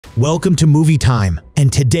Welcome to Movie Time,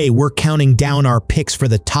 and today we're counting down our picks for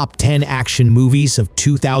the top 10 action movies of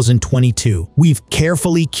 2022. We've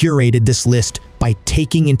carefully curated this list by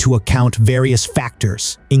taking into account various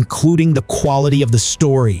factors, including the quality of the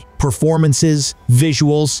story, performances,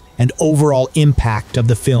 visuals, and overall impact of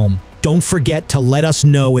the film. Don't forget to let us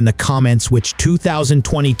know in the comments which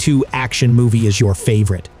 2022 action movie is your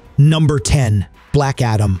favorite. Number 10. Black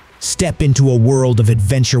Adam. Step into a world of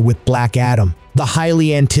adventure with Black Adam, the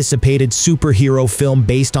highly anticipated superhero film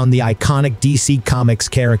based on the iconic DC Comics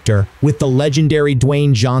character, with the legendary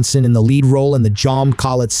Dwayne Johnson in the lead role and the John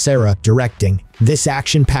Collateral directing. This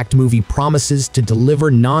action-packed movie promises to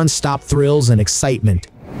deliver non-stop thrills and excitement.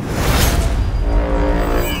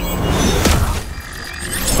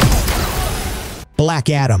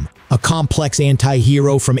 Black Adam, a complex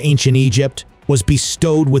anti-hero from ancient Egypt, was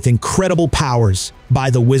bestowed with incredible powers by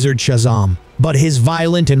the wizard Shazam, but his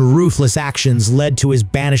violent and ruthless actions led to his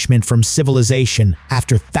banishment from civilization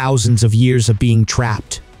after thousands of years of being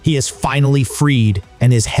trapped. He is finally freed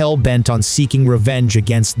and is hell-bent on seeking revenge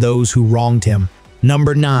against those who wronged him.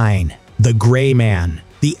 Number 9. The Gray Man.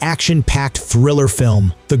 The action-packed thriller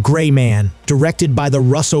film, The Gray Man, directed by the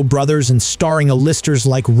Russo brothers and starring A-listers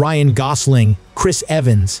like Ryan Gosling, Chris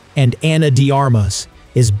Evans, and Ana de Armas,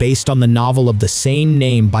 is based on the novel of the same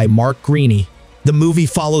name by Mark Greaney. The movie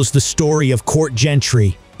follows the story of Court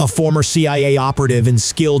Gentry, a former CIA operative and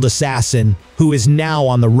skilled assassin who is now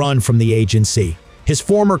on the run from the agency. His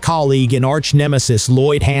former colleague and arch-nemesis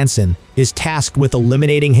Lloyd Hansen is tasked with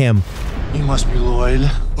eliminating him. You must be Lloyd.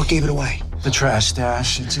 What gave it away? The trash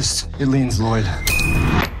stash. It leans Lloyd.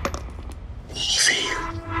 Easy.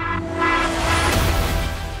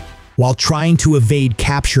 While trying to evade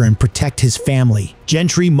capture and protect his family,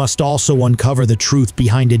 Gentry must also uncover the truth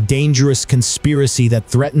behind a dangerous conspiracy that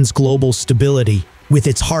threatens global stability. With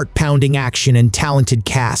its heart-pounding action and talented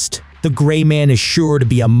cast, The Gray Man is sure to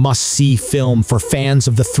be a must-see film for fans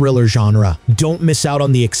of the thriller genre. Don't miss out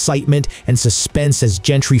on the excitement and suspense as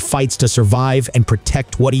Gentry fights to survive and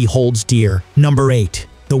protect what he holds dear. Number 8.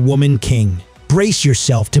 The Woman King. Brace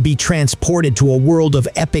yourself to be transported to a world of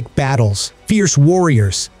epic battles, fierce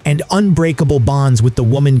warriors, and unbreakable bonds with the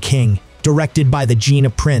Woman King, directed by the Gina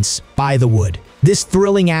Prince, Bythewood. This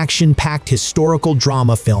thrilling action-packed historical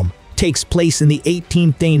drama film takes place in the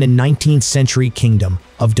 18th and 19th century kingdom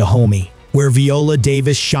of Dahomey, where Viola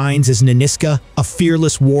Davis shines as Naniska, a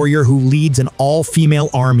fearless warrior who leads an all-female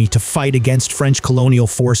army to fight against French colonial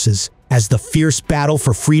forces. As the fierce battle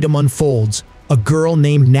for freedom unfolds, a girl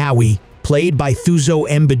named Nawi, played by Thuso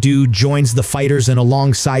Mbedu, joins the fighters and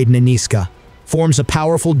alongside Naniska, forms a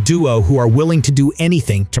powerful duo who are willing to do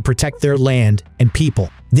anything to protect their land and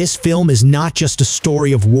people. This film is not just a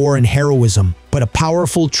story of war and heroism, but a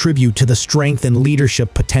powerful tribute to the strength and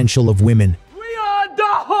leadership potential of women. We are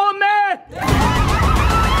Dahomey!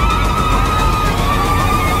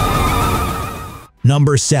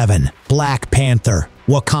 Number 7. Black Panther.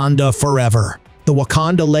 Wakanda Forever. The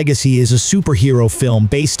Wakanda Legacy is a superhero film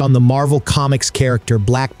based on the Marvel Comics character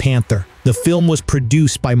Black Panther. The film was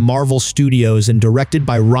produced by Marvel Studios and directed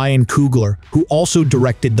by Ryan Coogler, who also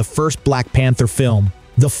directed the first Black Panther film.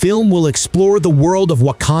 The film will explore the world of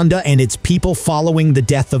Wakanda and its people following the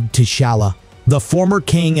death of T'Challa, the former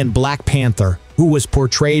king, and Black Panther, who was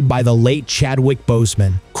portrayed by the late Chadwick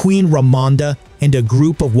Boseman. Queen Ramonda and a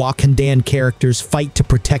group of Wakandan characters fight to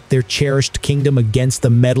protect their cherished kingdom against the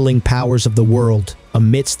meddling powers of the world.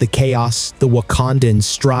 Amidst the chaos, the Wakandans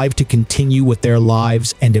strive to continue with their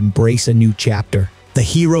lives and embrace a new chapter. The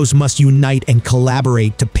heroes must unite and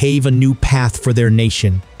collaborate to pave a new path for their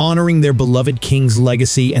nation, honoring their beloved king's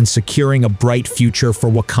legacy and securing a bright future for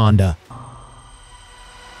Wakanda.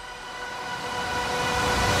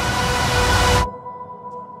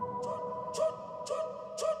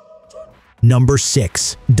 Number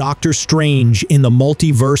 6. Doctor Strange in the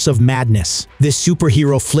Multiverse of Madness. This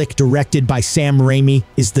superhero flick, directed by Sam Raimi,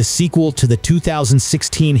 is the sequel to the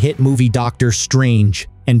 2016 hit movie Doctor Strange,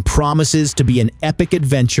 and promises to be an epic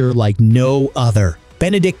adventure like no other.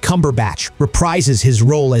 Benedict Cumberbatch reprises his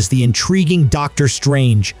role as the intriguing Doctor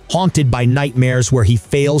Strange, haunted by nightmares where he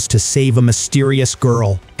fails to save a mysterious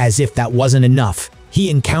girl. As if that wasn't enough, he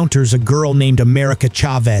encounters a girl named America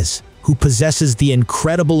Chavez, who possesses the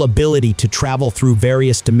incredible ability to travel through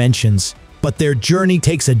various dimensions. But their journey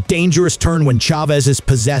takes a dangerous turn when Chavez is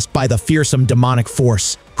possessed by the fearsome demonic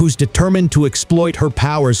force, who's determined to exploit her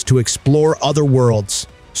powers to explore other worlds.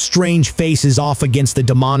 Strange faces off against the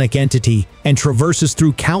demonic entity and traverses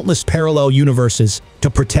through countless parallel universes to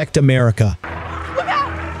protect America. Look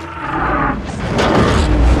out!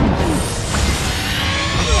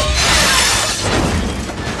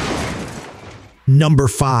 Number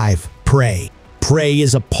 5. Prey. Prey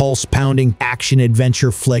is a pulse-pounding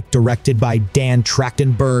action-adventure flick directed by Dan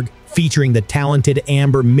Trachtenberg, featuring the talented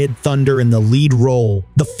Amber Midthunder in the lead role.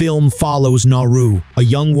 The film follows Naru, a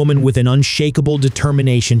young woman with an unshakable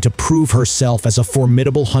determination to prove herself as a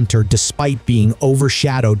formidable hunter despite being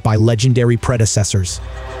overshadowed by legendary predecessors.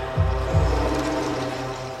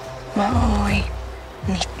 Maui,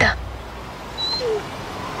 Nita.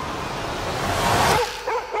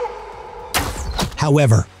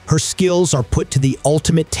 However, her skills are put to the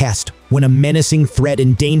ultimate test when a menacing threat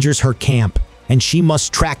endangers her camp, and she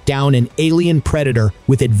must track down an alien predator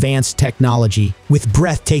with advanced technology. With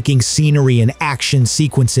breathtaking scenery and action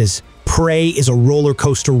sequences, Prey is a roller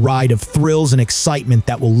coaster ride of thrills and excitement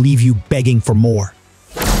that will leave you begging for more.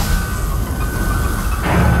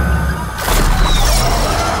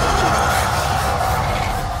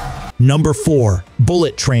 Number 4.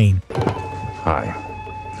 Bullet Train. Hi,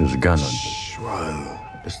 there's a gun on you. Run.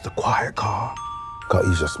 It's the quiet car. Gotta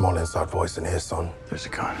use your small inside voice in here, son. There's a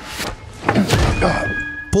gun.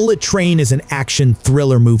 Bullet Train is an action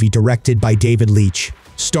thriller movie directed by David Leitch,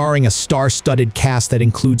 starring a star-studded cast that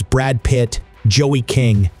includes Brad Pitt, Joey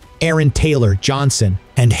King, Aaron Taylor Johnson,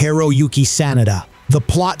 and Hiroyuki Sanada. The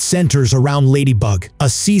plot centers around Ladybug, a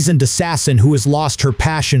seasoned assassin who has lost her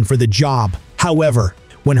passion for the job. However,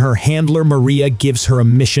 when her handler Maria gives her a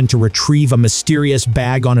mission to retrieve a mysterious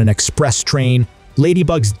bag on an express train,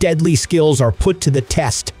 Ladybug's deadly skills are put to the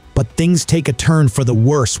test. But things take a turn for the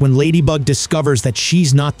worse when Ladybug discovers that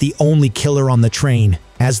she's not the only killer on the train.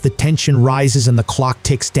 As the tension rises and the clock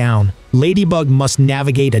ticks down, Ladybug must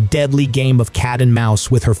navigate a deadly game of cat and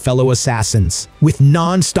mouse with her fellow assassins. With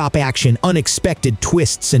non-stop action, unexpected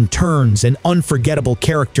twists and turns, and unforgettable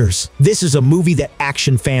characters, this is a movie that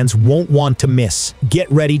action fans won't want to miss.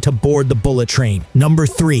 Get ready to board the bullet train. Number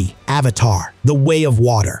 3. Avatar: The Way of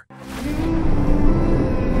Water.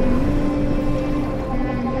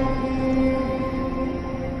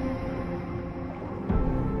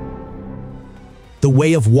 The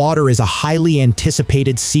Way of Water is a highly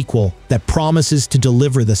anticipated sequel that promises to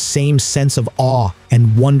deliver the same sense of awe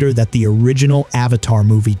and wonder that the original Avatar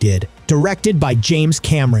movie did. Directed by James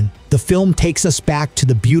Cameron, the film takes us back to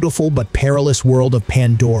the beautiful but perilous world of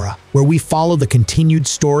Pandora, where we follow the continued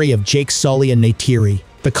story of Jake Sully and Neytiri.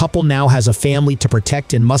 The couple now has a family to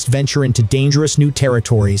protect and must venture into dangerous new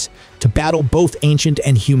territories to battle both ancient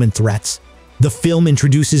and human threats. The film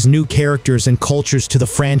introduces new characters and cultures to the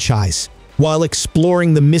franchise, while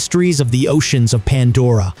exploring the mysteries of the oceans of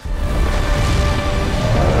Pandora.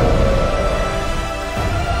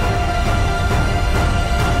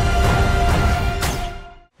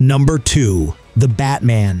 Number 2. The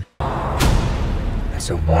Batman. It's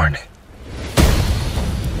a warning.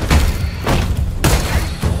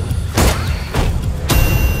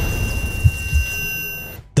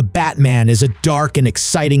 The Batman is a dark and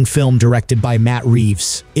exciting film directed by Matt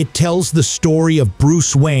Reeves. It tells the story of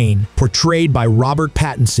Bruce Wayne, portrayed by Robert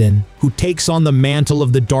Pattinson, who takes on the mantle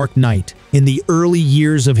of the Dark Knight in the early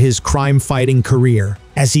years of his crime-fighting career.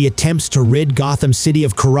 As he attempts to rid Gotham City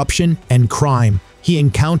of corruption and crime, he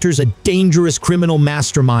encounters a dangerous criminal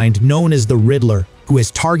mastermind known as the Riddler, who has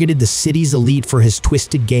targeted the city's elite for his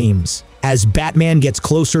twisted games. As Batman gets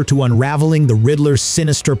closer to unraveling the Riddler's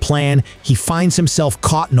sinister plan, he finds himself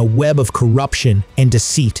caught in a web of corruption and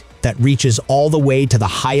deceit that reaches all the way to the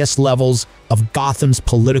highest levels of Gotham's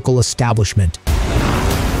political establishment.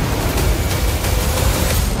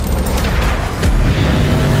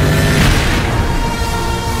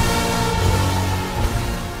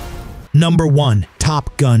 Number 1.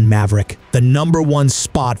 Top Gun: Maverick. The number 1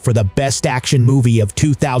 spot for the best action movie of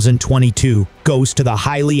 2022 goes to the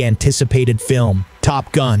highly anticipated film,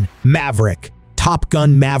 Top Gun: Maverick. Top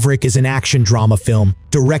Gun: Maverick is an action drama film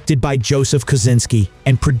directed by Joseph Kosinski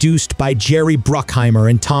and produced by Jerry Bruckheimer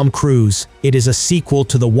and Tom Cruise. It is a sequel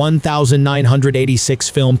to the 1986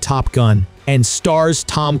 film Top Gun and stars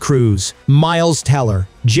Tom Cruise, Miles Teller,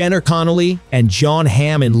 Jennifer Connelly, and Jon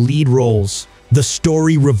Hamm in lead roles. The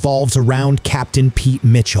story revolves around Captain Pete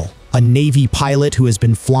Mitchell, a Navy pilot who has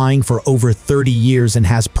been flying for over 30 years and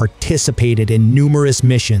has participated in numerous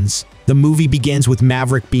missions. The movie begins with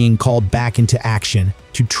Maverick being called back into action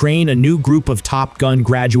to train a new group of Top Gun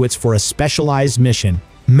graduates for a specialized mission.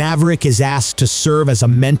 Maverick is asked to serve as a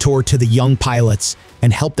mentor to the young pilots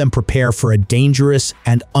and help them prepare for a dangerous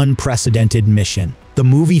and unprecedented mission. The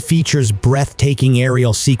movie features breathtaking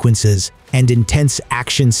aerial sequences and intense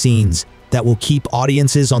action scenes that will keep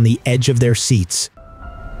audiences on the edge of their seats.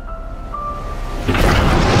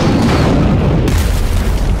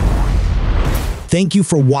 Thank you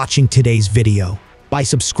for watching today's video. By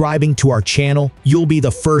subscribing to our channel, you'll be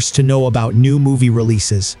the first to know about new movie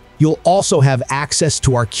releases. You'll also have access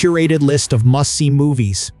to our curated list of must-see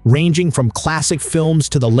movies, ranging from classic films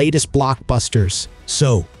to the latest blockbusters.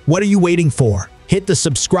 So, what are you waiting for? Hit the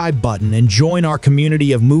subscribe button and join our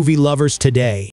community of movie lovers today.